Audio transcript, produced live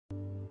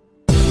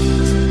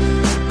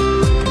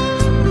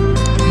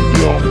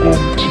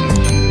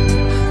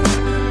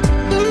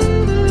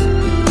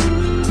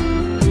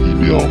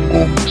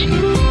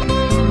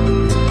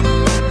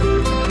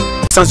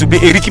sans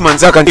oublier Eric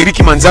Manzaka,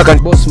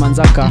 Boss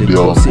Manzaka,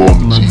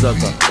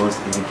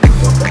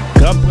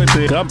 Grand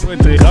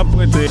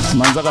prêtre,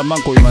 Manzaka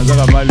Manko,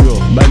 Manzaka Malio,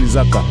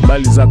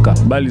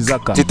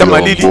 Balizaka. Teta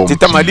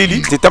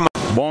Malili.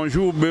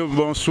 Bonjour,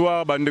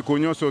 bonsoir, bande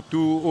cognon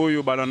surtout,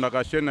 Oyo Bolanda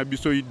chaîne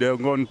Abiso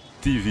EDINGWE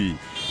TV.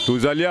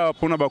 Tous allés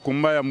pour na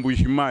bakomba ya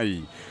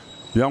Mbujimayi.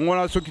 Yango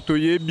na soki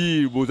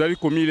toyebi bozali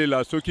komile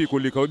la soki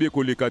koleka obi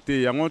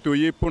kolekate yango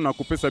toye pour na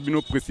couper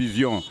sabino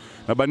précision.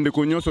 Na bande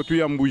cognon surtout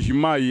ya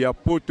Mbujimayi ya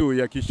poto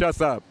ya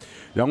Kishasa.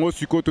 Yango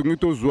sikoto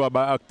ngito zwa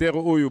ba acteur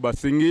oyo ba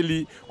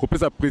sengeli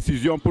kopesa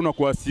précision pour na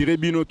ko assurer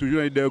bino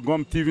toujours na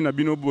EDINGWE TV na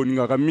bino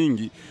boningaka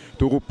mingi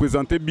to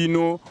représenter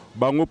bino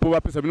bango pour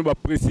ba pesa bino ba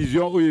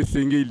précision oyo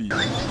sengeli.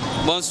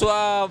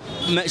 Bonsoir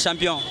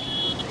champion.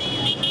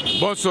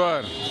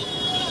 Bonsoir.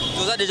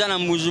 Tout ça déjà na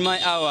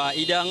Mbujimayi awa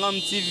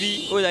EDINGWE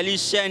TV ozali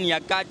chaîne ya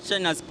catsher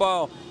na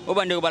sport au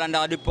bande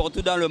Bolanda de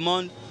partout dans le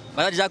monde.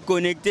 Bala déjà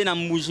connecté na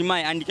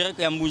Mbujimayi en direct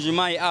ya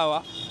Mbujimayi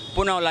awa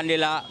pour na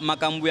olandela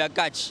makambu ya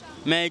catch.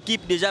 Mais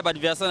équipe déjà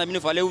adversaire na bino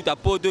fallait ou ta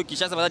poto qui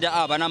chasse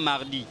bana bana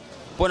mardi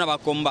pour na ba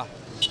combat.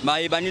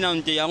 Ba ebani na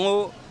nte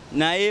yango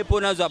na e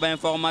pour na zo ba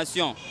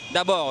information.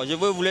 D'abord, je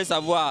voulais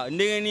savoir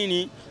ndenge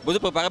nini vous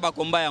préparez ba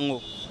combat yango.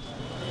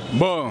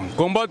 Bon,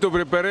 combat to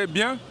préparer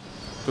bien.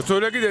 To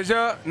soleki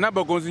déjà na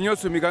ba konzinyo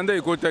so mikanda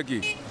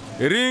ekotaki.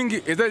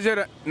 Ring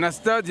ezagera na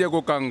stade ya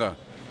kokanga.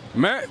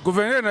 Mais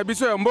gouverneur na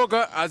biso ya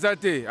mboka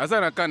azate,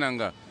 azana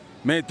kananga.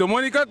 Mais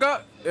tomoni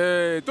kaka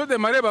to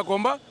démarrer ba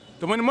combat,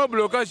 tomoni mo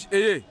blocage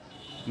eye.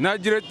 Na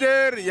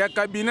directeur ya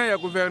cabinet ya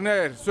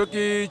gouverneur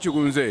soki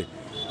chikunze.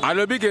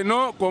 Alobi que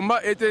non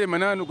combat était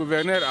maintenant le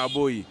gouverneur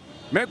aboyi.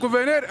 Mais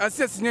gouverneur a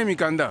signé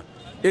mikanda.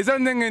 Eza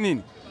ndenge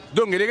nini?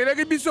 Donc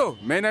elekeleki biso,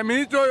 mais na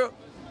minute oyo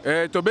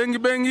to bengi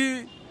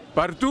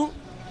partout.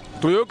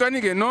 Toyokani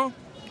que non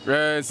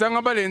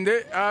sanga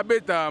balende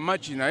abeta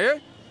match na ye.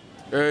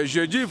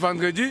 Jeudi,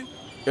 vendredi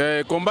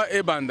combat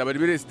e banda ba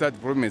libérer stade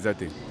premier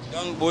zate.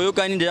 Donc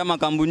boyokani déjà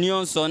makambu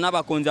nyonso na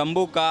ba konza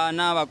mboka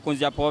na ba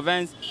konza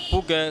province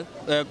pour que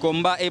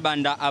combat e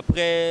banda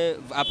après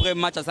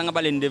match à sanga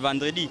balende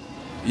vendredi.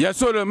 Il y a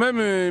solo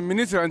même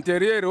ministre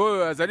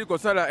intérieur azali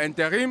kosala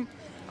intérim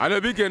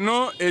alobi que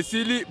non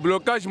esili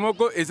blocage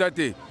moko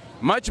ezate.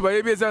 Match ba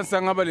yebi za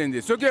sanga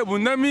balende. Soki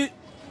bundami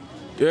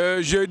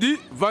jeudi,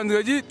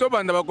 vendredi, to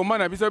banda ba combat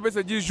na biso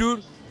pesa 10 jours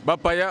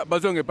bapaya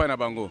bazonge pa na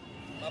bango.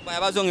 Bapaya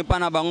bazonge pa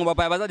na bango,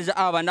 bapaya baza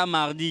déjà banda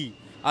mardi.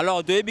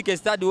 Alors tu yebi que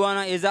stade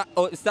wana eza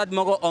stade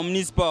moko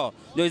omnisport.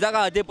 Donc eza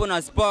ka te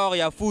pona sport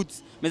ya foot,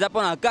 mais eza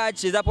pona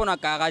catch, eza pona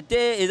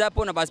karaté, eza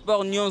pona ba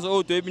sport nyonso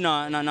o to yebi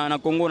na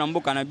Congo na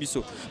mboka na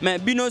biso. Mais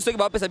bino soki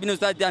ba pesa bino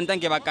stade en tant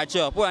que ba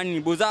catcheur, pour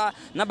ani boza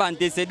na ba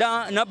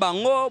antécédent na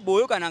bango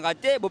boyoka na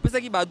raté, bo pesa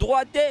ki ba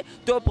droite,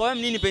 to problème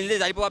nini penze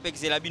ezali pour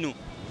apexela bino.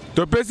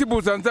 To pesi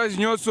pourcentage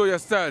nyonso ya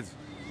stade.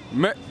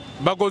 Mais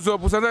bakozo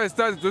pourcentage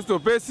stade to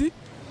pesi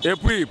et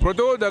puis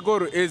protocole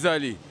d'accord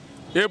ezali.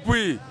 Et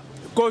puis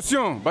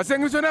caution, parce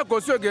que na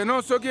caution que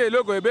non soki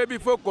eloko ebebi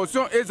faut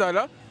caution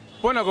ezala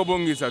pona ko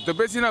bongisa. To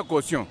pesi na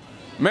caution.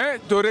 Mais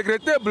to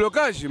regretter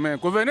blocage mais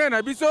gouverneur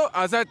na biso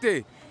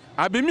azate.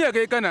 Abimi ya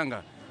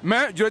kananga.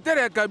 Mais directeur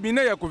ya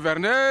cabinet ya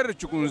gouverneur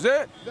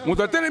Chukunze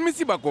mutotele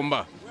misi ba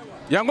combat.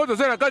 Yango to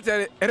zela kati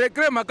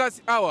recré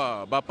makasi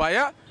awa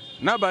bapaya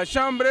na ba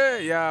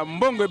chambre ya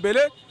mbongo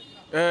ebele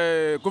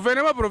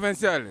gouvernement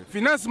provincial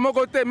finance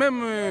moko te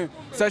même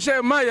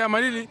sachet ma ya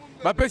malili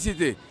ba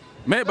pesité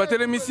mais ba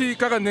telemisi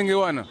kaka ndenge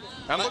wana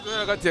yango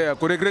to kati ya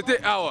ko regretter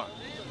awa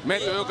mais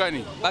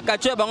toyokani ba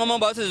catcheur bango mo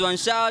ba se en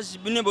charge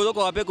bino bozo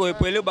ko rappeler ko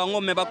epele bango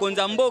mais ba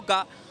konza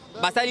mboka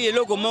basali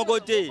eloko moko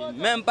te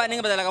même pas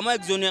ndenge bazalaka mo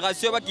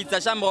exonération ba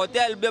kitsa chambre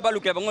hôtel be ba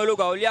luka bango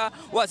eloko olia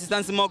ou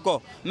assistance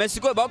moko mais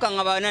siko ba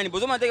okanga ba nani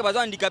bozo mateke bazo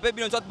handicapé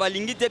bino soit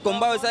balingi te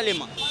combat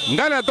osalema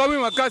ngana komi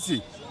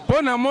makasi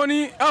pona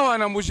moni awa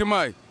na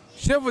Mbujimayi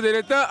chef de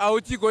l'état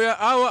auti koya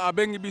awa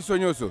abengi biso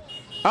nyoso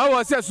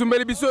awa si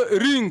asumbeli biso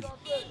ring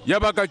ya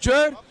ba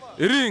catcheur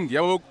ring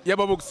ya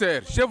ba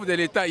boxer chef de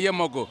l'état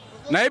yemoko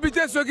na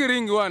ebite soki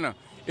ring wana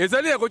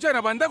ezali ya kocha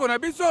na bandako na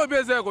biso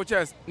beza ya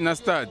kocha na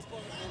stade.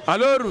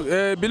 Alors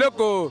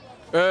biloko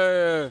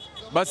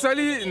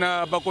basali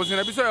na bakonzi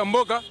na biso ya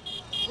mboka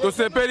to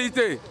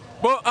sepelite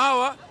po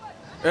awa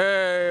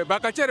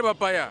bakachere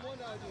bapaya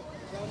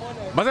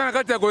bazana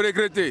kati ya ko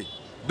regretter.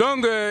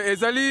 Donc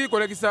ezali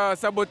kolekisa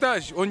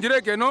sabotage on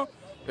dirait que non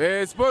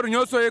sport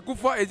nyonso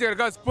ekufa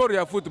ezeka sport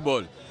ya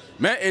football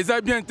mais eza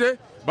bien te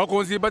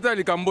bakonzi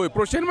batali kamboy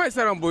prochainement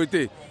esala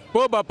mboite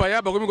po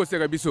bapaya bakomi ko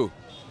seka biso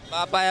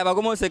bapaya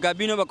bakomi seka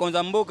bino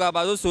bakonza mboka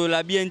bazo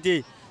sola bien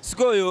te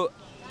sikoyo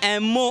un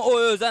mot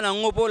oyo za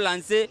nango pour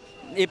lancer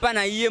et pas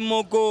na ye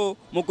moko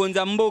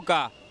mokonza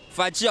mboka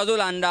fachi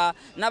azolanda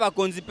na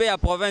bakonzi pe ya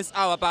province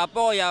awa par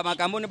rapport ya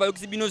makambo ne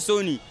bayokisi bino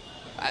soni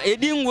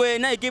EDINGWE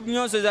na équipe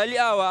nyonso ezali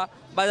awa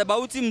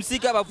bauti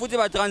msika bafuti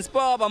ba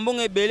transport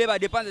bambongo ebele ba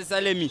dépense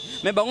salemi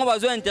mais bango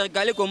bazo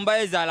intercaler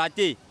combat ezala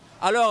te.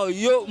 Alors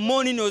yo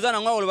moni noza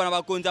nango koloba na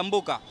bakonza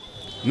mboka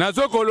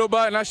nazo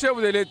koloba na chef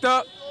de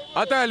l'état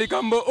ata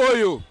likambo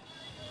oyo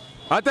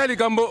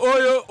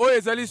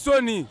ezali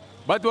soni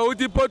bato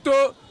bauti poto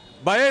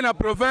baye na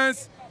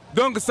province,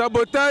 donc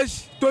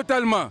sabotage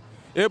totalement.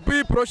 Et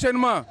puis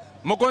prochainement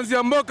mokonzi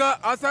ya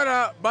mboka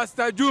asala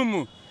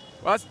bastadium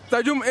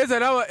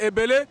ezala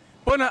ebele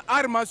pona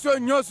armation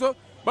nyoso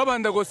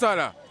babanda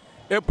kosala.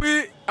 Et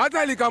puis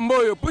ata likambo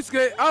oyo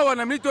puisque awa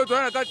na mito to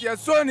na kati ya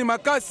soni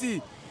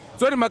makasi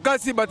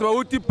bato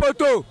bauti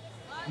poto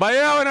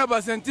baye awa na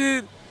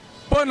basentir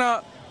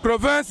pona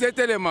province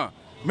etelema.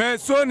 Mais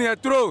soni ya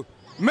trop,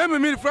 même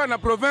 1000 francs na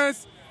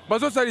province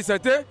bazo salisa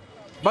te,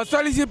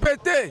 basalisi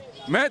pété.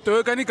 Mais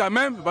toyokani quand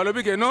même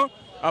balobi que non,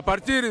 à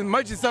partir de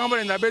match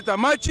sangamba na beta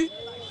match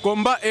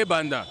combat e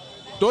banda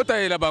tota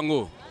ela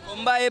bango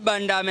combat e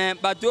banda. Mais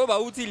bato ba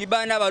uti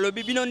libanda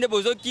balobi bino nde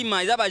bozo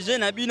kima eza ba jeune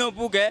na bino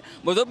puke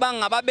bozo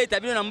banga ba beta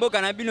bino na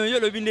mboka na bino yo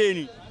lobi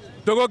ndeni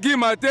toko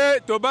kima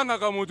te to banga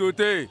ka mutu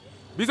te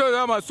biso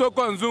za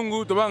masoko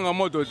nzungu to banga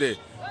moto te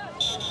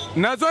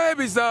nazo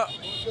ebisa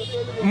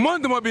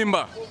monde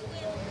mobimba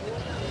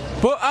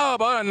po awa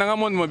ba nanga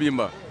monde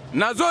mobimba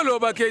nazo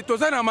loba ke to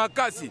sana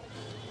makasi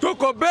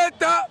toko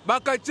beta ba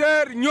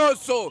catsher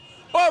nyoso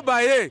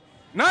obaye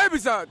na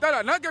ebisa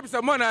tala na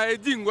kebisa mwana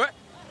EDINGWE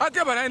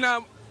akeba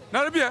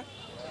na lobi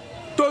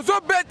tozo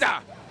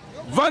beta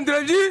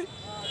vendredi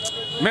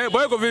mais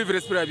boy ko vivre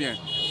esprit bien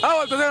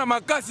awa to sana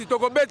makasi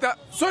toko beta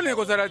sone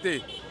ko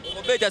zarate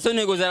beta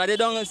sone ko zarate.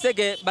 Donc c'est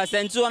que ba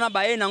ceinture na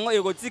baye nango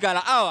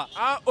ekotikala awa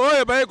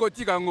oyo baye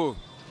kotika ngo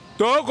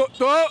to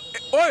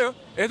oyo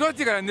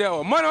ezotikala nde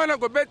awa mwana wana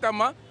ko beta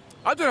ma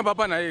atuna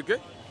papa na yeke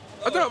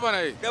atuna papa na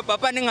ye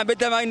papa ninga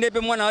beta ma ndepe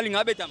mwana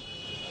olinga beta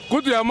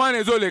kutu ya mwana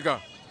ezoleka.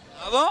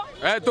 Ah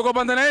bon?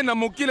 Tokobanda na ye na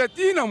mokile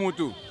tina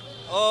mutu.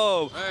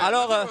 Oh,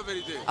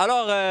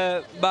 alors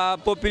ba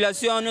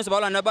population nyonso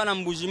balanda bana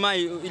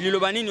Mbujimayi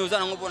liloba nini oza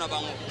nango pona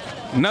bango?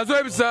 Nazo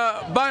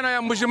ebisa bana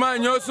ya Mbujimayi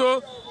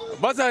nyonso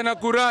baza na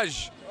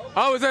courage.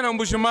 Awo za na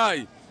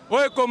Mbujimayi.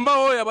 Oye komba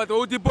oya bato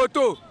uti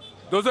poto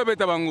dozo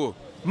beta bango.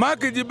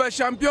 Maki di ba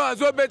champion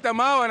azo beta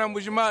mawa na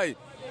Mbujimayi.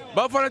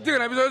 Ba fanatique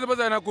na biso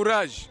baza na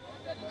courage.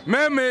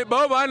 Même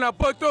ba bana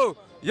poto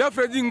ya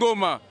Fredi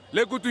Ngoma,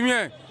 les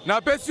coutumiers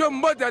na pesio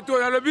mbote ato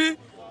na lobi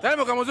tala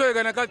mokamozo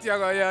eka na kati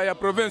ya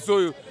province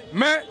oyo.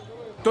 Mais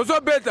tozo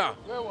beta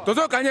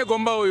tozo kanye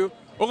komba oyo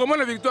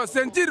okomona victoire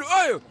sentir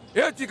oyo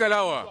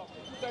etikalawa.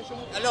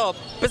 Alors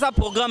pesa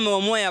programme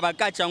au moins ya ba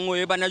catch ngo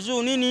e bana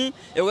jour nini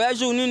e wa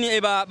jour nini e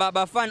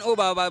ba fan o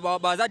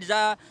ba za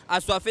déjà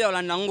assoiffé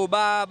Bolanda ngo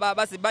ba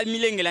se ba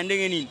milengela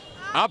ndenge nini.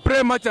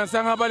 Après match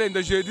ensanga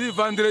balende jeudi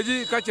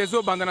vendredi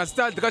kachezo banda na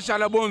stade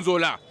kachala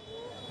bonzola.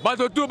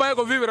 Bato tout ba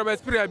ko vivre ba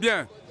esprit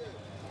bien.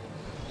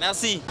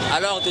 Merci.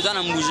 Alors tu as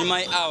na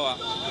Mbujimayi awa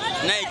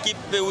na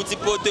équipe outi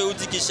poto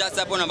outi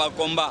Kinshasa pour na ba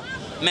combat.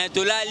 Mais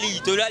to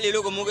la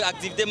lelo comme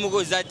activité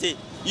moko zate.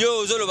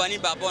 Yo zolobani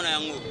ba pona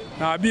yango.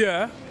 Na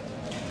bien.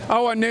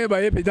 Awa ne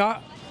ba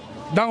yepeda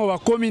dango ba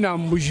komi na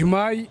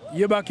Mbujimayi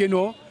yeba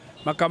keno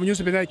makamnyo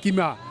se pena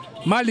kimia.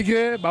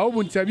 Malgré ba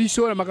obunti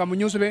biso na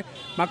makamnyo se be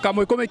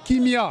makamwe comme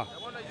kimia.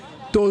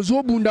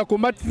 Tozo bunda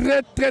combat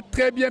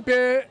très bien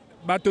pe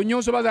bato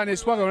nyonso baza en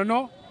espoir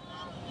non.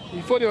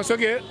 Il faut dire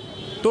que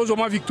tous au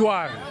moins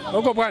victoire.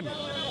 Vous comprenez?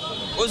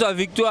 Aux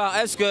victoire,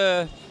 est-ce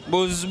que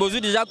vous avez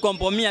déjà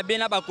compromis à bien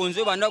la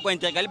bakonzo pendant qu'on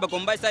intercale ba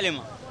combat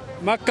salema?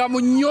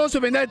 Makamunyo so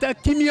bena ta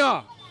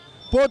kimia.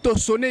 Pour te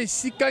sonner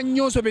ici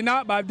kanyo so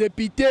bena ba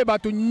député ba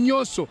to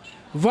nyoso.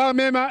 Voir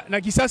même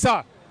na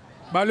Kisasa.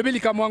 Ba le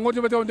bilika mwango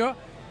to bato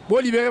bo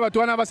libérer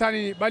bato na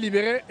basani ba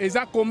libérer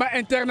eza combat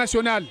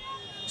international.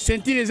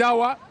 Sentir les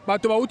awa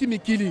bato ba uti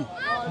mikili.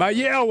 Ba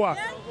yewa.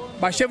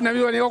 Ba chef na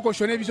biso ne ko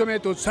questionner biso mais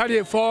to sali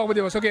effort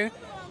de parce que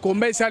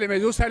combat ça les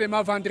maisons ça les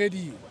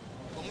vendredi.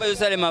 Combat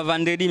ça les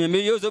vendredi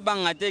mais yo zo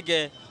banga te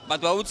que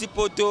bato ba uti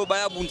poto ba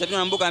ya bunta bino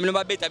na mboka na bino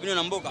ba beta bino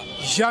na mboka.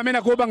 Jamais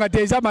na ko banga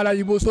te za mala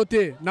liboso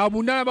te. Na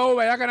bunda na ba o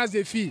ba yaka na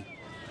zefi.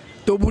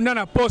 To bunda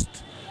na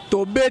poste,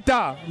 to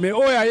beta mais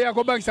o ya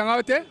ko banga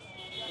sanga te.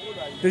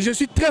 Et je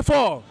suis très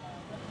fort.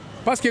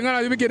 Parce que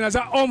ngana yobi ke na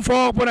za homme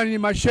fort pour la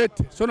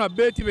machette. So na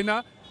beti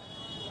bena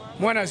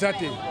moi na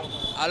zate.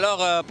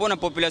 Alors pour la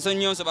population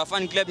nyonso ça va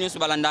fan club nyonso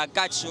balanda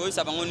catch oyo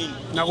ça bango nini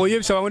na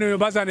koyeb ça bango nini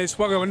baza na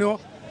espoir no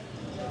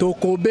to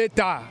ko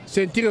beta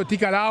sentir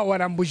otikala wa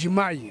na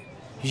Mbujimayi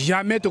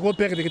jamais to ko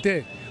perdre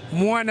te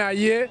moi na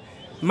ye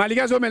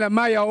malika zo mela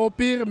maya au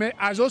pire mais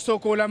azo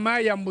sokola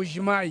maya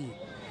Mbujimayi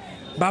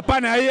bapa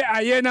na ye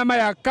ayena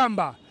maya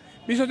kamba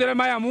biso de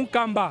maya mun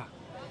kamba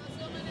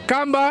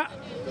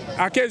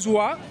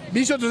akezwa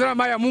biso to za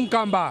maya mun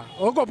kamba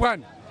on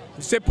comprend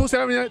c'est pour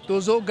ça que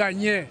tozo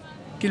gagner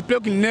qu'il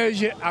pleut qu'il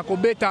neige à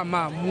kobeta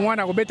ma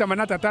mwana kobeta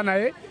mana tata na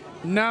ye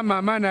na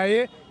mama na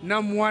ye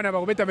na mwana ba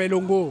kobeta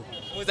melongo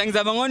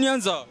ozangisa bango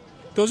nyonso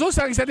tozo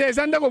sangisa te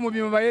ezanda ko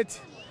mobima bayeti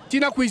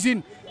tina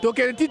cuisine to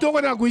ke ti to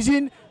ko na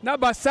cuisine na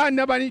basani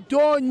na bani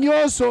to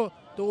nyonso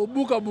to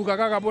buka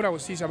kaka pona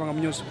kosisa banga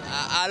nyonso.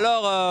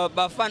 Alors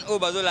ba fan o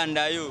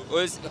bazolanda yo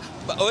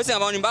osenga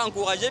ba ba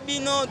encourager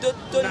bino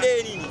to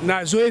ndeni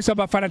na zoe sa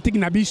ba fanatique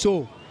na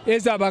biso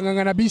eza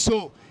banganga na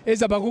biso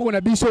eza bakoko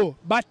na biso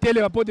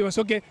batele bapote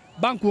basoke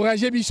ba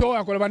encourager biso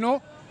akoloba non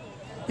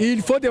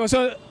il faut de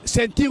façon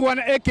sentir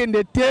wana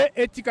ekendete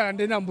etika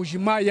ndena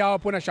Mbujimayi ya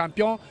pour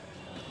champion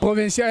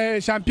provincial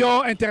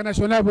champion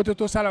international pour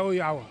tout ça là.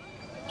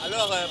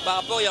 Alors par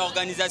rapport à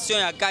l'organisation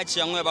ya catch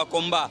yango ba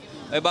combat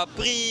ba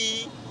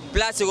prix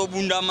place au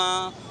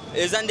Bundama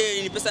et zande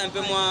il peut un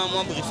peu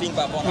moins briefing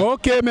par rapport.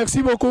 OK,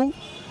 merci beaucoup.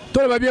 Tout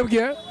va bien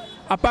bien.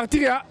 À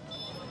partir ya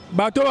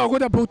bateau va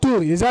côté pour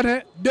tour, ils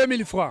ont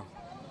 2000 francs.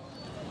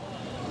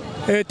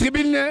 Et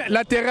tribune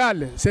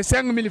latérale, c'est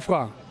 5000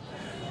 francs.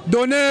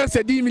 Donneur,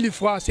 c'est 10 000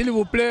 francs. S'il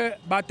vous plaît,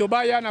 bateau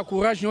baya na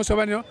courage, nous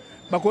savons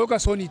bakoyoka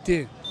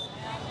sonité.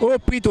 Au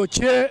prix au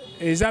tiers,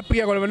 ils ont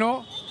pris à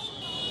non.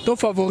 To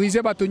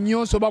favoriser bateau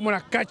nyon so ba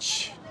mona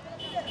catch.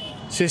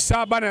 C'est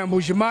ça bana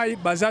Mbujimayi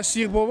baza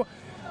sur bo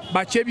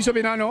batie biso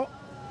benano.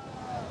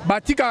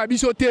 Batika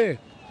biso te,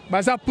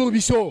 baza pour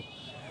biso.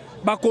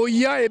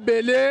 Bakoya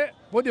ebele.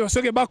 Bon, de ce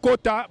que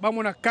bakota, ba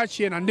mona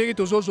catch na ndenge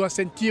tozozo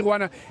sentir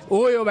wana.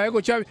 Oyo ba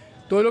eko cha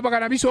tolo baka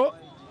na biso.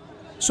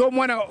 So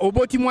mwana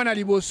oboti mwana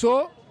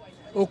liboso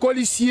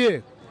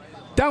okolisier.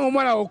 Tango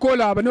mwana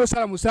okola bano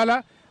sala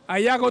musala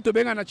ayako to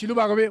benga na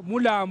chiluba kobe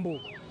mulambo.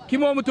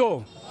 Kimo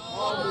muto.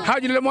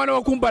 Haji le mwana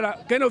okumbala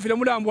keno file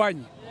mulambo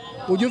anyi.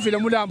 Ojo file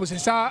mulambo c'est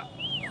ça.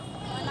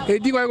 Et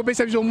dit ko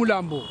pesa biso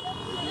mulambo.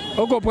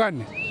 O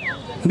comprendre.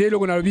 Ndelo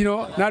ko na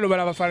lobino na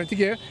lobala ba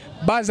fanatique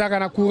bazaka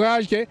na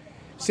courage ke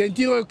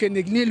sentir que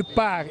nulle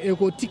part et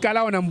que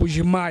tikala on a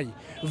Mbujimayi.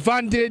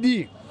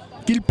 Vendredi,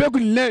 qu'il peut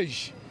qu'il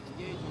neige.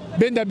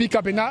 Benda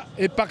bika pena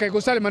et pas quelque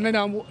chose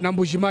na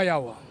Mbujimayi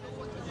awa.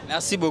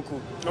 Merci beaucoup.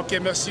 OK,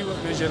 merci.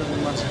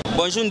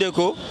 Bonjour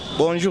Ndeko.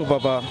 Bonjour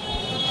papa.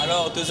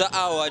 Alors tout ça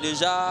awa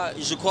déjà,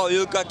 je crois au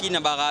yoka qui na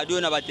ba radio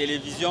na ba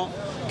télévision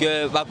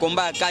que ba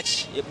combat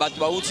catch et ba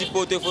outi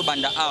pote fo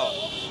banda awa.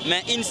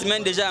 Mais une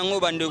semaine déjà ngo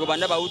bandeko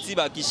banda ba outi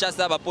ba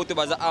Kishasa ba pote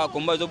baza awa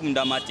combat zo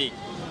bunda maté.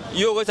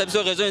 Yo ko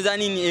sabiso raison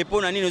ezanini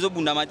epo na nini zo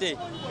bunda maté.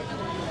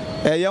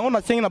 Yango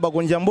na sengi na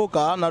bakonzi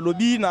mboka na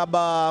lobi na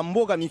ba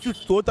mboka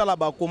misusu totala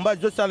ba combat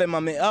jo salema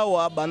me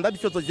awa banda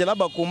biso tozela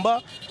ba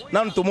combat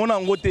na ntomona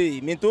ngo te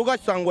mais toka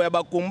sango ya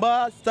ba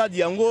combat stade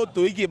yango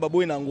toiki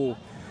baboy nango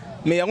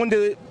mais yango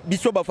nde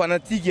biso ba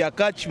fanatique ya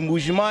catch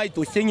Mbujimayi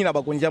to sengi na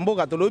bakonzi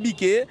mboka to lobi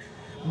ke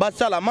ba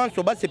sala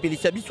manso ba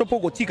sepelisa biso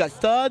poko tika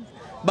stade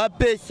ba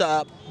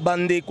pesa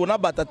bande kona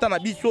batata na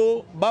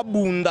biso ba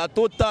bunda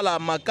totala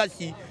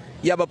makasi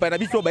ya bapa na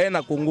biso ba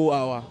na Congo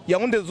awa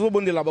yango nde zo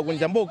bondela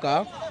bakonzi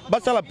mboka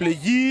basala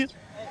plaisir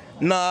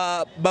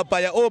na bapa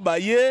ya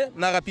obaye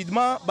na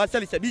rapidement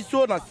basalisa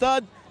biso na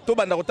stade to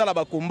banda kotala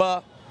ba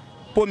combat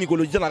po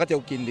mycologie na kati ya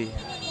okende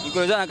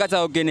mycologie na kati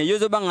ya okende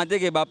yozo banga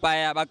teke bapa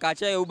ya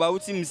bakacha ou ba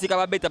uti musika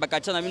ba beta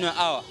bakacha na bino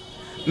awa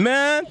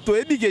mais to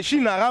ebi ke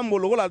China rambo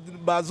lokola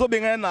bazo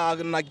benga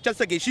na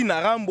Kishasa ke China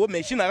rambo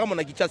mais China rambo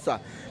na Kishasa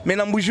mais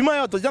na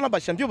Mbujimayi to jana ba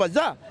champion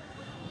baza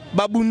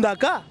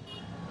babundaka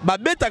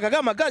babeta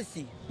kaka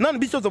makasi nanu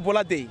biso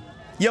topola te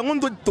yango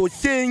ndo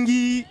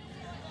tosengi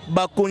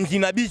bakonzi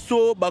na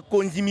biso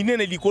bakonzi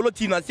minene likolo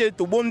tina se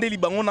to bondeli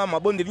bango na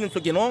mabondeli nyonso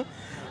ke non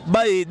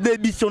ba aider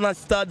biso na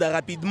stade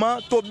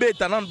rapidement to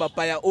beta nanu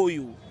bapaya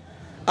oyo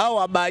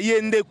awa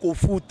bayende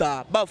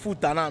kofuta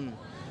bafuta nanu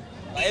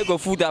baye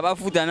kofuta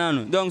bafuta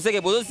nanu donc c'est que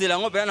bozo c'est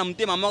lango pena na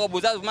mutema moko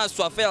bozo ma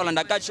soifé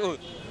Olanda catch oyo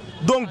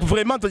donc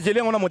vraiment to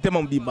jele ngona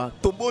motema mbimba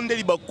to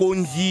bondeli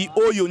bakonzi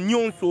oyo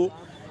nyonso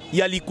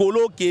ya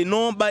likolo ke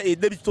non ba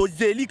aider biso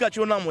zeli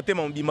kachona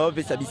motema mbimba ba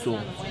pesa biso.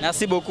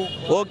 Merci beaucoup.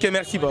 OK,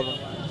 merci papa.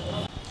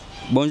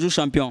 Bonjour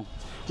champion.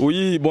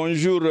 Oui,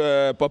 bonjour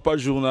papa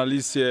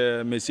journaliste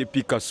monsieur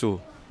Picasso.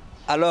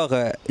 Alors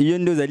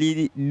Yondo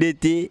Zali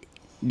DT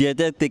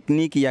directeur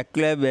technique il y a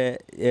club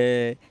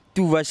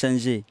tout va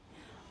changer.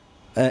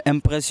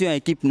 Impression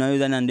équipe na yo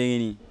dans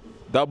ndengeni.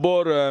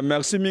 D'abord,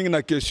 merci mingi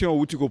na question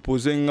où tu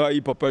posé ngai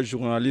papa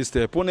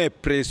journaliste pour une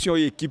pression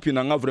équipe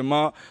nanga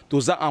vraiment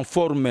toza en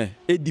forme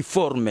et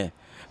difforme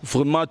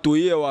vraiment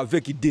toye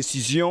avec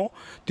décision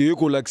toye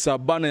ko laksa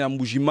bana ya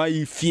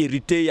Mbujimayi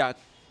fierté ya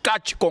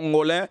catch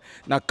congolais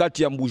na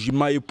catch ya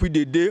Mbujimayi puis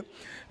de deux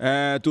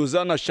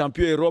toza na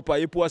champion Europe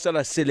et pour ça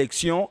la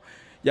sélection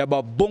ya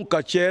ba bon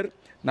catsher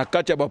na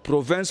catch ya ba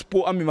province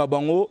pour amima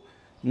bango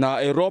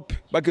na Europe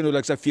ba que no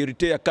laksa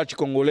fierté ya catch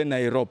congolais na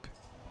Europe.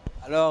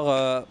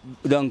 Alors,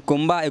 donc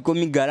combat est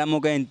comme gala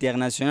moka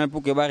international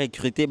pour que va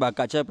recruter ba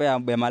catcher pa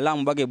ba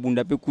malamu ba ke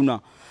bunda pe kuna.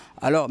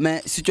 Alors,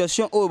 mais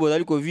situation où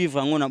bozali ko vivre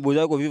ngona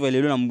bozali ko vivre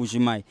lelo na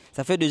Mbujimayi.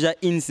 Ça fait déjà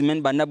une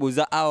semaine banda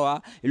boza awa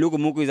et loko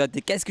moko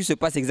ezate. Qu'est-ce qui se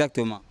passe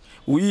exactement?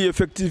 Oui,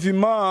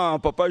 effectivement,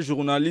 papa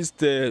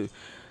journaliste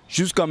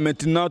jusqu'à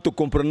maintenant tu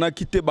comprends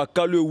qui te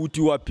bakalo outi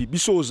wapi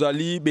biso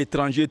ozali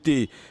étranger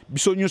te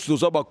biso nyos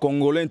toza ba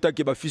congolais tant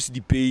que ba fils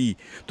du pays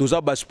toza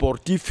ba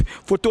sportif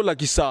photo la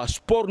kisa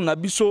sport na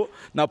biso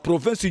na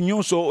province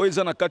nyonso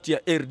oza na kati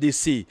ya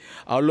RDC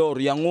alors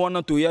yango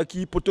wana to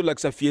yaki poto la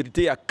kisa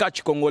fierté ya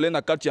catch congolais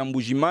na kati ya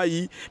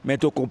Mbujimayi mais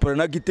tu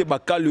comprends qui te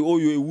bakalo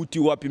oyo outi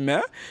wapi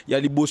mais ya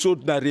liboso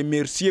na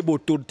remercier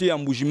autorité ya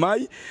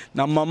Mbujimayi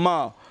na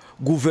mama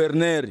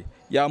gouverneur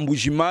ya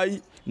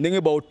Mbujimayi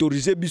ndenge ba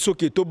autoriser biso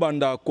ke to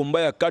banda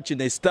combat ya catch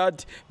na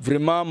stade.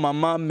 Vraiment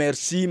maman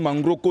merci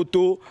mangro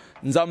koto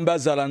nzamba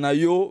zala na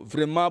yo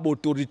vraiment ba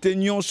autorité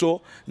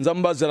nyonso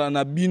nzamba zala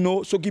na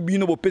bino soki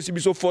bino bo pesi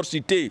biso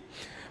force te.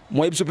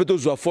 Moi biso peto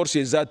zo force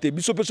ezate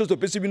biso peso to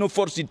pesi bino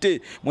force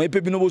te moi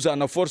pe bino boza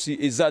na force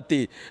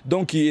ezate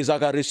donc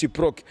ezaka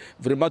réciproque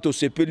vraiment to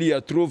sepeli ya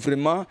trop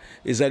vraiment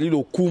ezali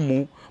lo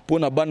kumu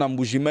pona bana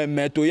Mbujimayi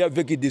mais to ya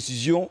avec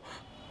décision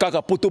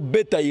kaka poto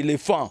beta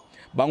éléphant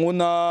bango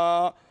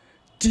na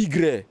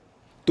tigre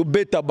to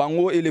beta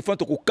bango éléphant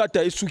to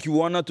kokata esuki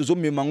wana to zo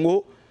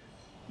memango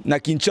na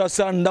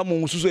Kinshasa ndamo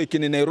mususu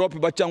ekene na Europe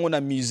ba chango na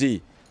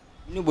Mise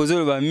nous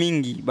bozolo ba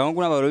mingi bango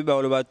kuna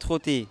ba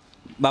trotter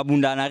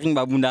babunda na ring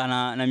babunda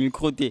na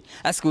micro te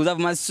est-ce que vous avez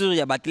vraiment sûr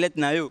ya batlet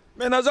na yo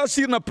mais naza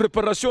sur na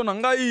préparation na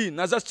ngai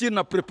naza sur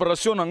na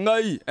préparation na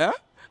ngai hein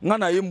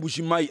ngana ye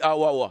Mbujimayi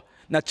awawa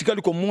na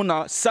tikali ko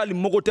mona sali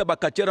moko te ba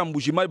catsher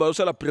Mbujimayi ba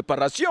so la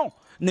préparation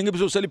ndenge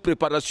biso sali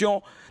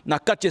préparation na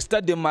catsher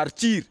stade de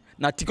martyr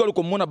na tikali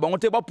ko mona bango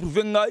te ba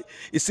prouver ngai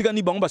esika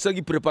ni bango ba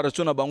sali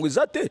préparation na bango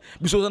ezate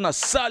biso na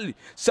salle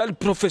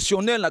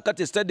professionnelle na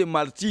catsher stade de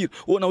martyr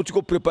on a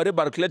utiko préparer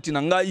barclet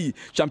na ngai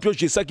champion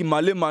Jessa ki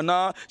malema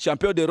na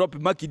champion d'Europe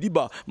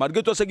Makidiba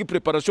malgré tout ça qui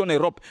préparation en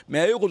Europe mais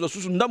ayo ko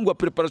susu ndamgo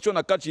préparation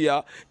na catch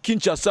ya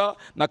Kinshasa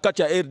na catch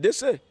ya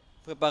RDC.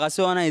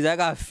 Préparation on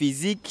a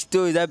physique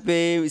to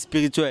ezapé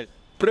spirituel.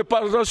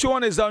 Préparation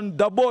on a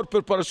d'abord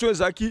préparation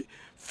ezaki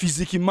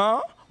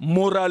physiquement,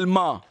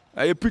 moralement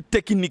et puis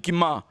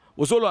techniquement.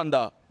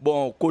 Ozolanda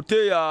bon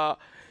côté ya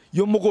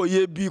yomoko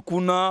yebi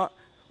kuna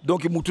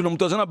donc mutu na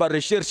mutazana ba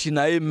recherche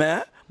na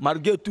mais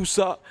malgré tout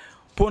ça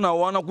pona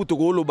wana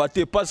kutokolo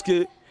bate parce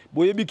que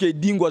boyebi ke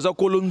EDINGWE za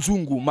kolo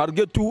nzungu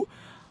malgré tout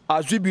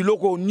azwi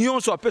biloko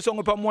nyonso apesa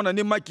ngo pa mwana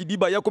ne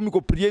Makidiba ya komi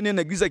ko prier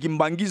na église ki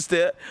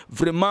mbangiste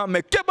vraiment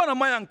mais keba na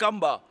maya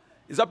nkamba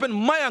ils appellent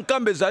maya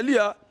nkamba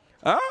zalia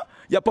hein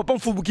ya papa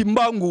mfubuki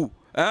mbangu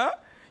hein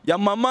ya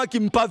mama ki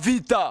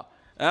mpavita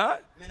hein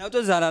mais na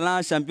to zala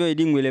la champion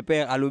EDINGWE le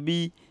père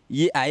alobi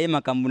ye aye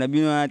makambu na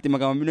bino na te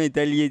makambu bino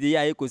italien ye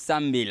aye ko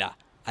sambela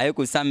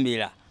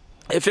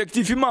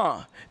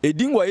effectivement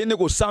EDINGWE aye ne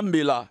ko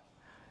sambela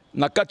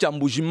na kati ya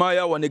Mbujimayi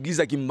wa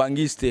église ki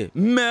mbangiste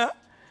mais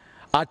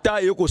ata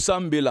yeko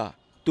sambela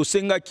to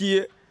senga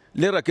kie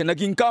lera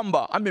kenaki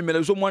nkamba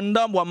amemela zo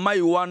mwandambo wa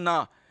mai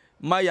wana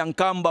mai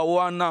nkamba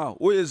wana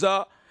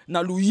oeza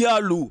na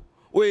luyalu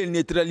oye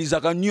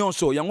neutraliser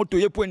nyonso yango to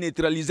yepo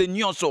neutraliser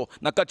nyonso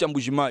na kati ya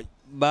Mbujimayi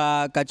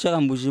ba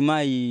catsher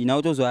Mbujimayi na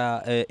oto zo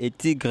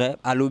tigre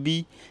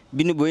alobi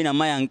bino boye na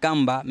mai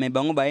nkamba mais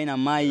bango baye na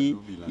mai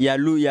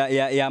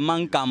ya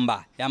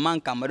mankamba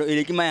do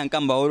eleki mai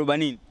nkamba olo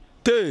banini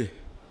te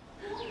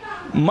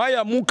mai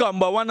ya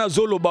mukamba wana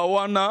zoloba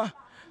wana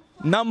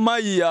na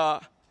mai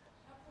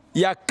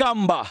ya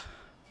kamba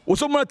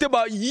osomona te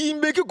ba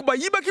yimbeki ko ba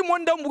yibaki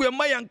mwandambu ya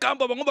mai ya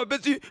nkamba bango ba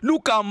pesi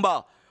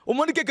lukamba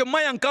omoni keke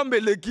mai ya nkamba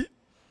eleki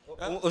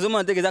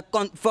osomona te que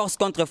force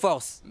contre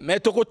force mais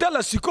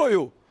tokotala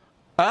sikoyo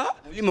ah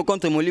molimo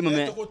contre molimo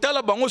mais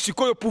tokotala bango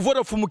sikoyo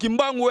pouvoir fumuki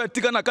mbango ya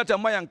tika na kati ya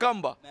mai ya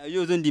nkamba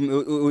yo zondi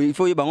il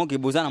faut bango ke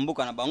bozana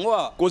mboka na bango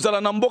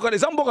kozala na mboka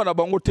eza mboka na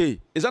bango te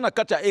eza na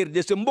kati ya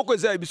RDC mboko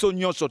eza biso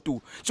nyonso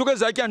tu soki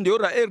ezalaki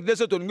andehora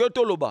RDC tolingi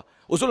toloba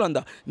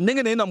ozolanda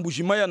ndenge na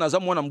Mbujimayi na za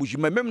mwana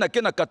Mbujimayi même na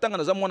ke na Katanga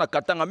na za mwana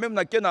Katanga même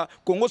na ke na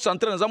Congo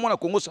central na za mwana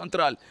Congo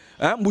central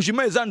hein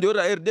Mbujimayi eza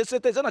andehora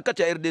RDC te eza na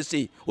kati ya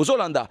RDC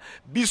ozolanda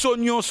biso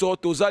nyonso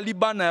tozali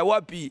bana ya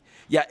wapi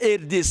ya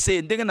RDC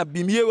ndenge na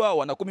bimie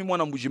wa na komi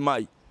mwana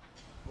Mbujimayi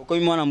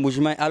komi mwana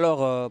Mbujimayi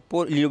alors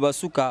pour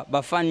Lilobasuka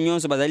ba fan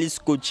nyonso bazali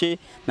scotché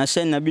na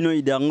chaîne na bino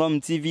EDINGWE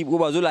TV ou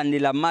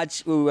bazolandela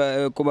match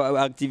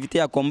activité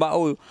ya combat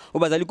o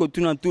bazali ko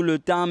tuna tout le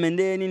temps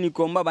mende nini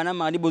combat bana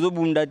mardi bozo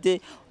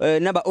bundate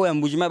na ba o ya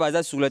Mbujimayi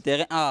baza sur le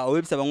terrain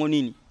oyebisa bango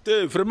nini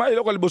te vraiment il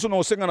ko liboso na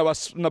osenga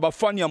na ba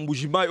fan ya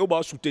Mbujimayi o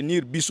ba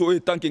soutenir biso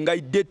tant que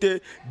ngai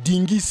dete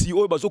dingisi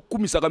o bazo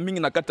kumisa ka mingi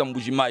na kata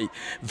Mbujimayi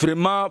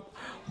vraiment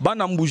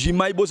bana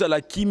Mbujimayi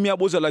bozala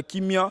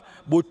kimia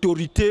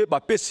autorité ba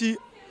pesi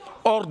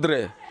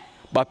ordre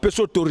ba pesi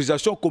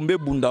autorisation kombe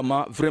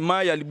bundama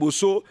vraiment ya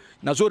liboso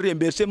nazo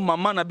remercier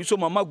maman na biso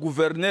mama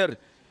gouverneur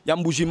ya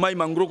Mbujimayi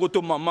mangroko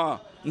to mama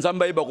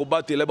nzamba yeba ko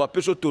batela ba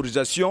pesi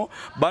autorisation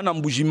bana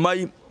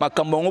Mbujimayi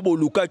makambo ngo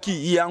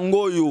bolukaki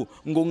yango yo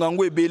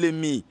ngongango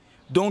ebelemi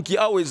donc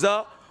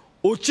aweza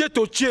otie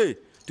to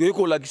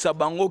ko lakisa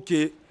bango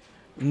ke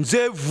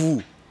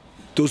nzevu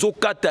tozo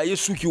kata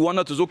yesuki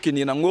wana tozo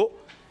kene nango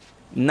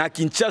na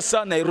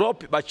Kinshasa na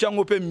Europe ba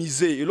chango pe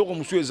Mise eloko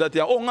musu ezate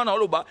o ngana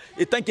oloba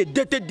etant que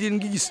DT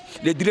Dingis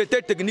le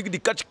directeur technique du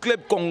catch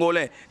club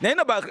congolais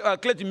na ba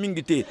athlète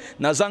mingité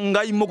na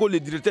zangai moko le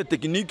directeur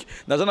technique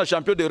na zana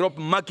champion d'Europe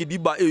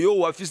Makidiba et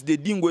yo office de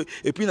EDINGWE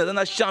et puis na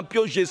zana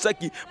champion Jessa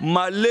qui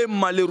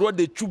malheureux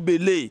de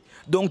Tchoubele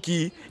donc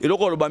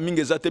eloko oloba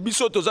mingi ezate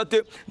biso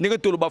tozate ndenge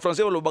toloba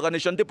français oloba ne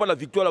chanter pas la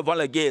victoire avant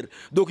la guerre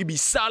donc bi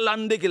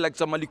salande que la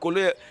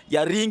malikole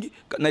ya ring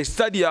na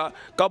stade ya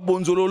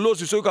Kabonzololo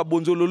so ka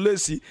bonzolo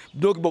lesi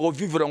donc bako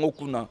vivre en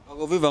okuna.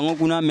 Bako vivre en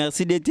okuna.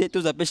 Merci d'être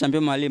tous appelés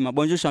champion Malema.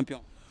 Bonjour champion.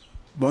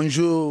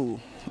 Bonjour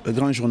le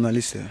grand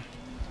journaliste.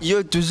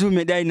 Yo toujours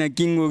médaille na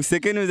Kingo. C'est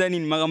que nous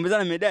anime makamboza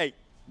na médaille.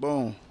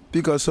 Bon,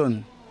 Picasso.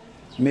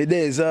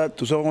 Médaille ça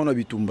tout ça on a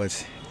bitumba.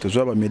 Tout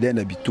ça ba médaille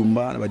na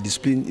bitumba, na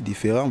discipline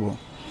différent bon.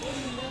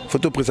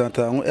 Photo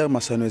présentation air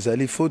masano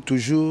ezali faut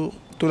toujours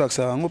tout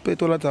l'accent ngo pe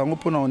to la tango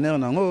pona honneur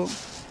nango.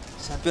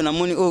 Champion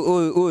namoni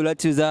là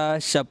tu as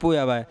chapeau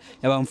ya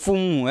ba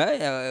mfumu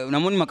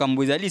namoni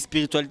makambo ezali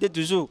spiritualité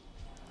toujours.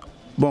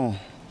 Bon,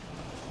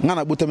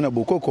 ngana botami na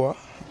bokoko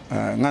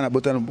ngana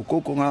botami na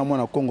bokoko ngana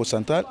mona Congo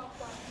central.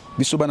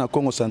 Biso bana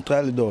Congo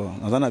central do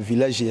dans un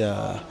village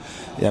ya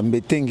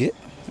Mbetenge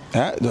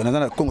do dans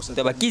un Congo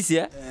central. Tabakisi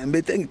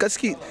Mbetenge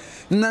kaski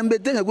na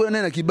Mbetenge ko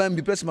na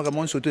kibambi place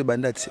makamon soto e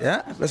bandati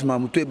place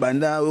mamuto e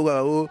banda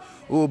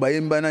o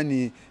bayemba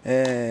nani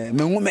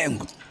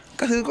mengo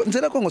kasi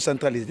nzela Congo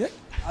central.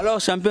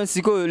 Alors champion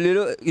siko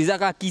lelo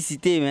izaka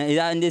kisité mais il y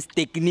a des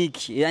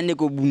techniques il y a des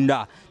ko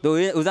bunda donc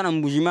ozana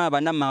Mbujimayi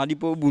banda mardi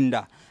po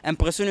bunda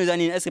impression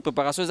ozani est-ce que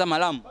préparation za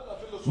malam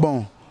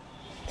bon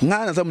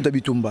nga naza mutu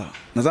bitumba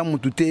naza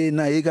mutu te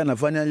na yeka na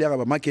vani aliaka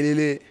ba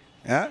makelele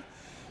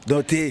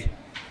dote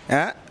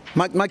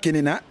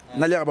makenena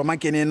na aliaka ba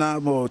makenena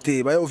bo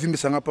te ba yo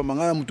vimbisa nga pa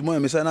manga mutu mo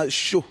mesana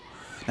chaud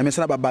na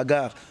mesana ba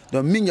bagarre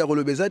donc minga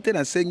kolobeza te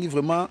na sengi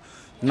vraiment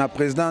na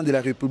président de la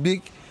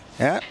République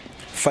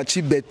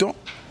Fachi Beton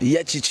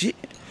ya chichi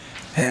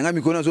nga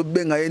mikona zo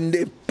benga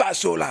ende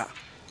pasola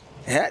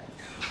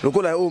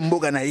lokola o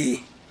mboka na ye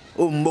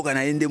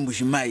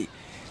Mbujimayi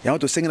ya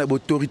to sengi na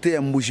autorité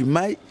ya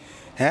Mbujimayi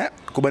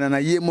kobana na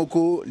ye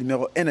moko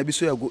numéro 1 na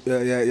biso ya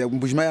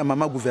Mbujimayi ya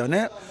maman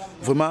gouverneur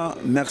vraiment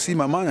merci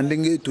maman na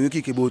ndenge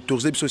toyoki ke bo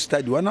autoriser biso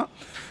stade wana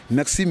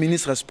merci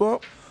ministre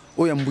sport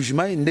o ya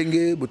Mbujimayi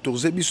ndenge bo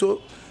autoriser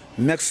biso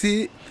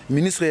merci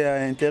ministre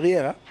ya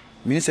intérieur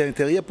ministre de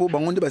l'Intérieur pour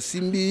bangonde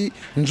basimbi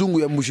nzungu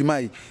ya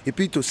Mbujimayi et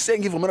puis to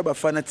sengi vraiment ba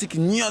fanatique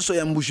nyonso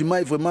ya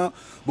Mbujimayi vraiment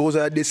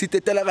boza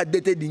décider tala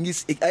dete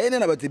dingis et ayene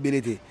na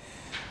batebelete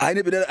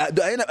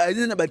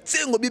ayene na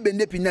batsengo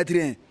bibende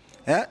pinatrien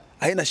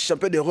ayena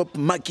champion d'Europe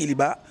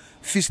Makiliba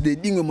fils de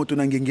Dingue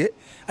Motonangenge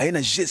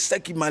ayena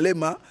Jesaki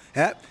Malema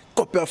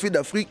Copperfield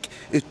d'Afrique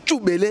et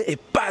tout belé et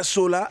pas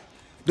sola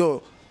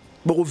donc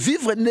pour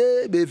vivre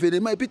des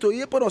événements et puis to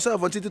y pendant ça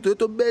aventure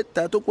to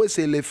beta to quoi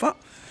c'est éléphant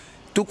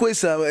tout quoi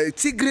ça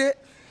tigre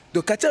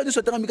donc catsher de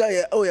sotanga mika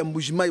ya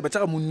Mbujimayi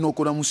bataka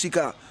munoko na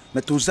musika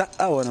mais toza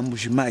awa na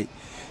Mbujimayi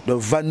donc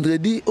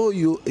vendredi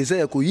oyo eza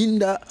ya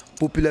koyinda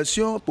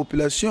population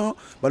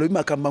balobi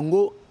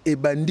makambango e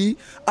bandi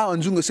a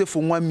nzungu se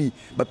fongwami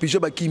ba pijo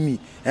bakimi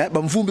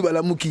ba mvumbi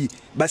balamuki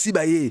basi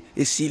baye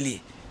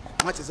esili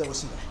match za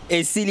aussi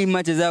esili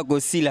match za ko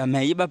sila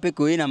mais yeba pe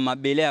ko na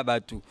mabele ya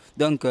batu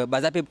donc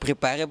baza pe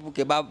préparer pour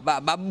que ba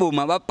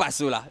boma ba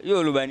pasola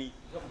yo lobani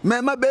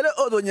mais mabele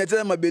odo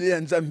nyatela mabele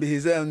ya nzambe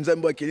eza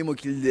nzambe wa kelimo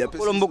kilide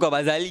kolomboka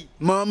bazali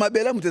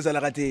mabele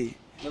mutezala kate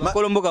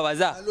kolomboka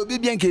baza lobi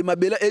bien que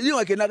mabele elion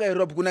akenaka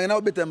Europe kuna na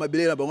obeta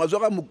mabele na bango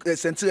azoka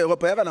ceinture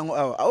Europe ya kana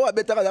awa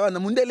abeta na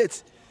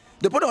mundeleti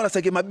depuis on a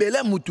saqué mabele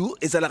mutu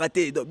ezala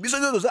kate donc biso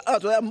nyo za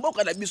to ya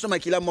mboka na biso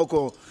makila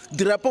moko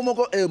drapeau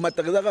moko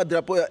matakaza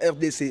drapeau ya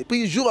RDC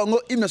puis jour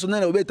ngo hymne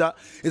national obeta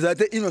ezala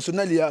te hymne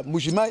national ya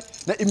Mbujimayi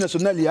na hymne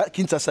national ya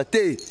Kinshasa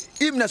te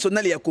hymne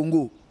national ya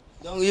Congo.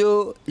 Donc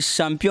yo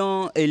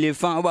champion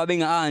éléphant oba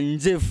benga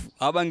nzef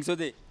abangi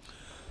sote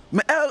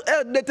mais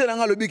RDT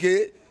nanga lobi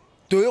ke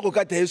toyo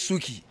kokata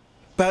suki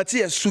parti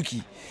ya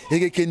suki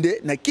ekekende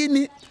na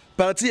kini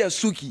parti ya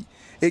suki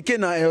eke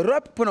na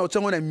Europe pona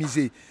otango na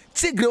Mise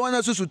tigre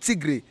wana susu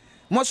tigre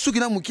moi suki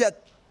na mukia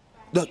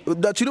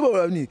da chilo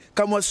ba ni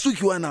kama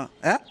suki wana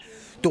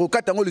to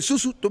kokata ngo le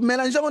susu to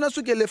mélanger wana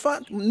suki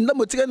éléphant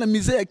ndambo tika na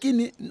Mise ya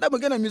kini ndambo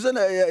ke na Mise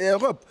na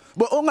Europe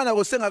bon onga na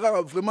kosenga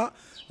kaka vraiment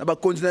na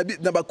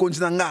ba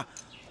continent nga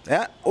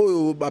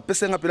oyo ba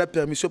pesenga pela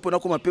permission pona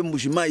ko mape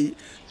Mbujimayi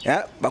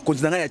ba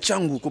continent ya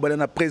changu ko bana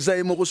na présent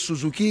e moko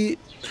Suzuki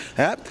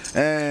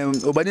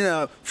obani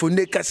na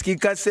fondé kaski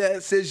catsher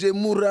CG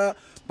Mura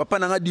papa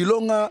nanga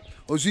dilonga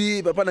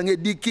ozui papa nanga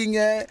diking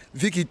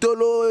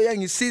vikitolo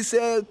yangi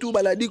 6 tout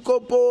baladi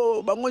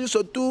kopo bango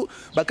nyoso tout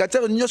ba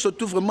catsher nyoso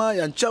tout vraiment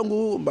ya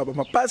changu ba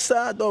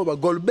mapasa donc ba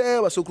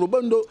Golbert ba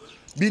Sokrobondo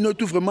bino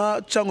tout vraiment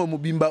chango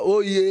mobimba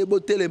oye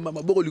botelema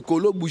maboko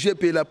likolo bouger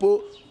pela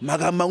po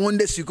makambo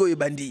ngonde siko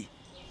ebandi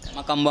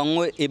makambo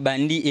ngo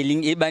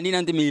ebandi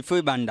nante mais il faut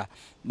ebanda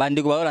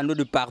bande ko balando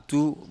de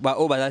partout ba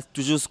o baza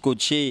toujours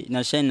scotché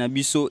na chaîne na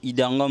biso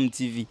EDINGWE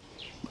TV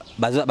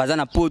baza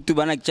na poto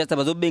bana kichata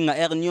bazo benga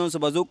nyonso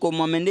bazo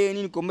koma mende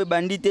nini kombe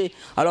bandite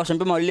alors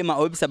champion malema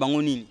obisa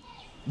bango nini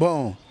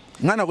bon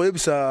ngana ko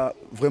yebisa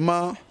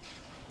vraiment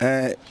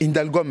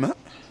indalgom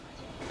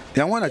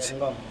yango na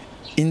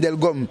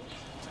indalgom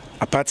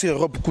à partir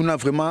Europe kuna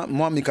vraiment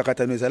moi mi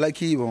kakatano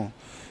ezalaki bon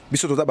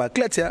biso tota ba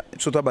athlète ya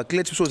biso tota ba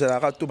athlète biso za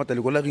rato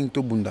matali kola ring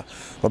to bunda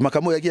ba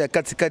makamo yaki ya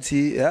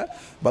kati ya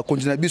ba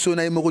continue biso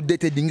na yemoko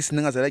dete dingisi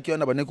nga zalaki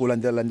wana ba ne ko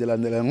landela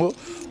ngo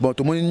bon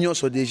to moni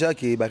nyonso déjà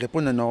que ba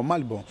répondre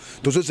normal bon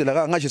to zo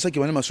zela nga je sais que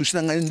bana masushi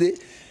na ngande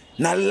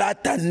na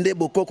latande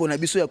bokoko na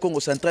biso ya Congo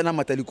central na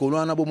matali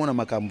kolwana bo mona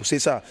makambo c'est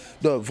ça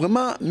donc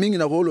vraiment mingi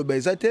na rolo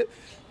baizate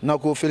na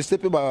ko féliciter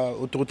pe ba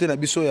autorité na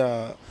biso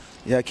ya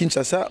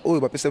Kinshasa oyo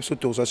ba pesa biso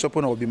autorisation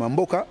pour na obima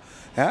mboka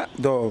hein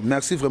donc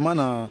merci vraiment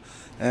na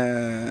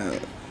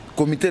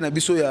comité na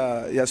biso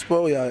ya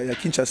sport ya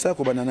Kinshasa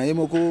ko banana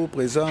yemoko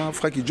président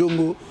Fraki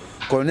Jongo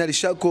colonel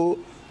Chako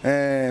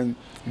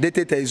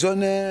DT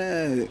Tyson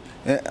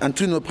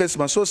Antonio Presse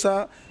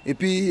Masosa et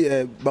puis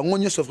bango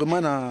nyonso vraiment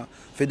na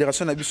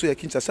fédération na biso ya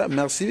Kinshasa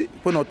merci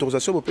pour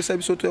l'autorisation pour pesa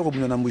biso to ko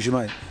na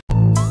Mbujimayi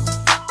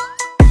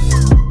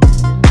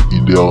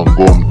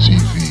EDINGWE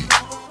TV.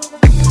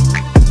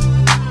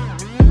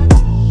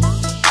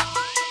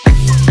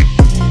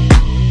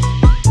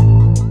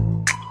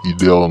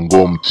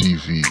 EDINGWE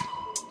TV.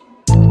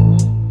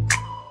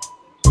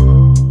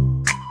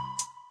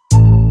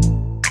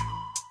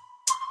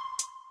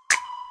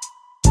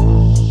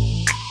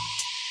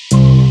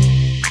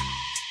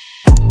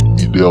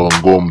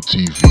 EDINGWE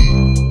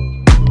TV.